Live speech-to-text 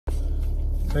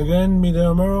Again, me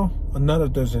tomorrow, another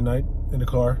Thursday night in the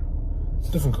car,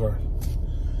 different car.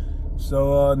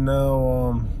 So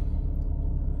now,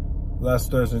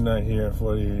 last Thursday night here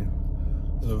for the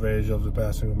revenge of the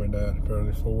passing of my dad,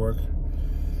 apparently for work.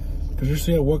 Because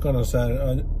usually I work on a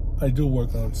Saturday, I do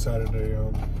work on Saturday,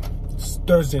 it's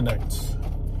Thursday nights.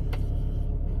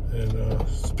 And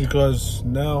it's because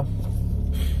now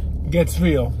it gets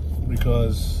real,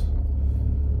 because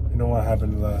you know what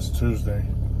happened last Tuesday.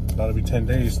 That'll be 10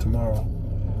 days tomorrow,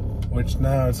 which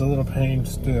now it's a little pain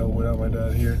still without my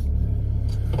dad here.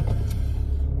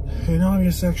 In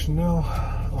obvious section now,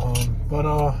 but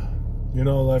you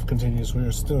know, life continues. We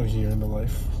are still here in the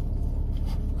life.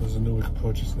 There's a new we can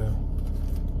purchase now.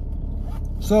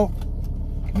 So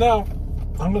now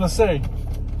I'm gonna say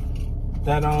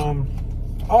that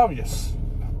obvious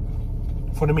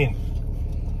for the meeting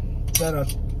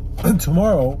that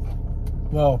tomorrow,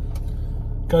 well,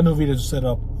 got a new video to set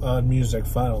up on music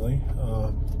finally.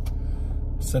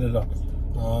 Set it up,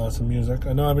 some music.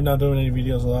 I know I've been not doing any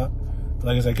videos a lot, but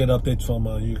like I said, I get updates from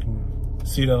you can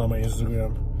see that on my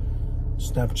Instagram,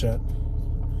 Snapchat,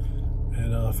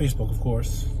 and Facebook, of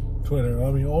course, Twitter.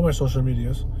 I mean, all my social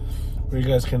medias where you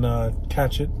guys can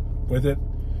catch it with it.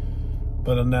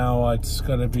 But now it's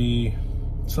gotta be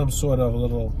some sort of a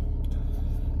little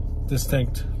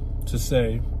distinct to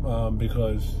say,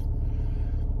 because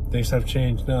things have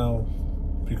changed now,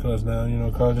 because now, you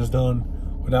know, college is done.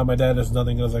 Without my dad, there's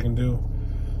nothing else I can do.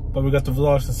 But we got the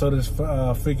vlogs, and so there's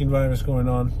freaking virus going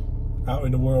on out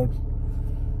in the world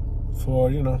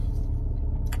for, you know,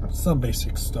 some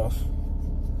basic stuff.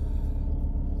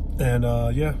 And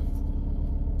yeah.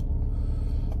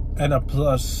 And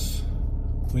plus,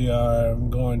 we are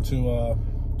going to a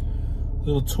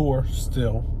little tour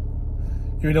still.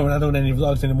 Even though we're not doing any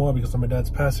vlogs anymore because of my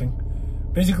dad's passing.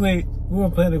 Basically, we were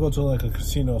planning to go to like a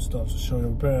casino stuff to show you.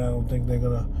 Apparently, I don't think they're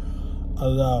gonna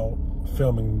allow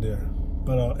filming there.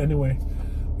 But anyway,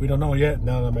 we don't know yet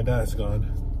now that my dad's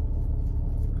gone.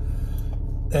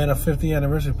 And a 50th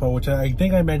anniversary part, which I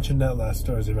think I mentioned that last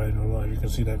Thursday, but I don't know if you can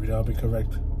see that video. I'll be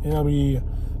correct. And I'll be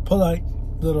polite,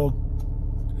 little,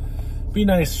 be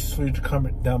nice for you to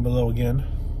comment down below again.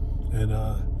 And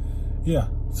yeah,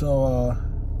 so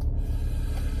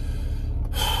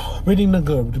breathing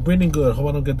good. Hope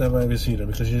I don't get that virus either,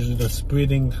 because usually just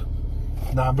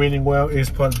not breathing well is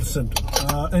part of the symptom.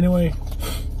 Anyway,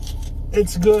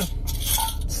 it's good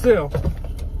still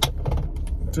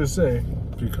to say,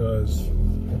 because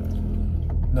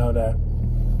now that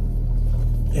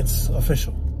it's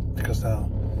official, because now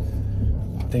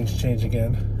things change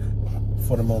again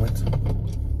for the moment,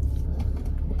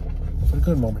 for the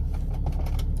good moment.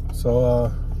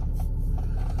 So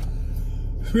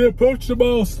we approach the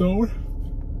milestone.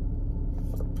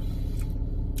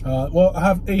 Well, I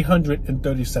have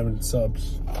 837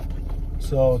 subs.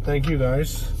 So thank you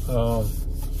guys.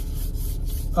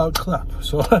 I'll clap.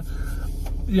 So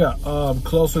yeah,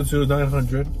 closer to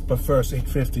 900, but first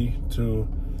 850 to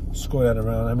score that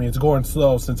around. I mean, it's going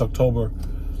slow since October,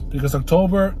 because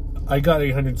October I got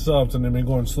 800 subs and they've been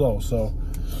going slow. So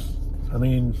I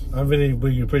mean, I'm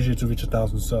really appreciative to reach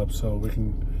 1,000 subs, so we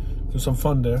can do some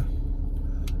fun there.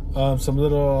 Some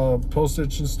little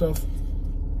postage and stuff.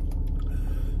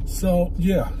 So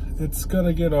yeah, it's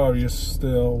gonna get obvious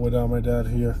still without my dad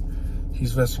here.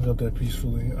 He's resting up there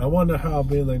peacefully. I wonder how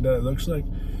being like that looks like,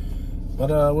 but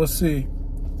we'll see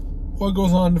what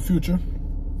goes on in the future,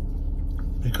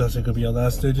 because it could be our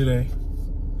last day today.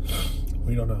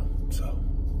 We don't know. So,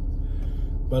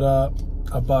 but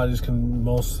our bodies can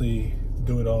mostly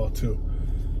do it all too,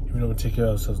 even though we take care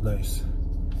of ourselves nice.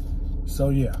 So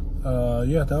yeah,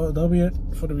 yeah, that'll be it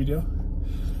for the video.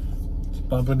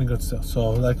 Bumping the good stuff.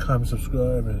 So like, comment,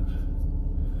 subscribe, and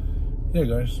yeah,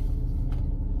 guys.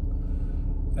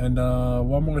 And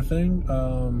one more thing,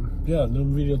 yeah, new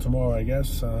video tomorrow, I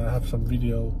guess. I have some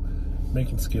video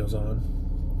making skills on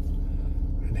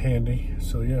and handy.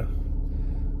 So yeah.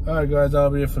 Alright guys,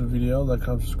 that'll be it for the video. Like,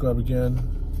 comment, subscribe again.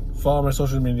 Follow my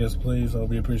social medias, please. I'll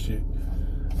be appreciated.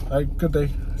 Alright, good day.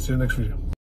 See you next video.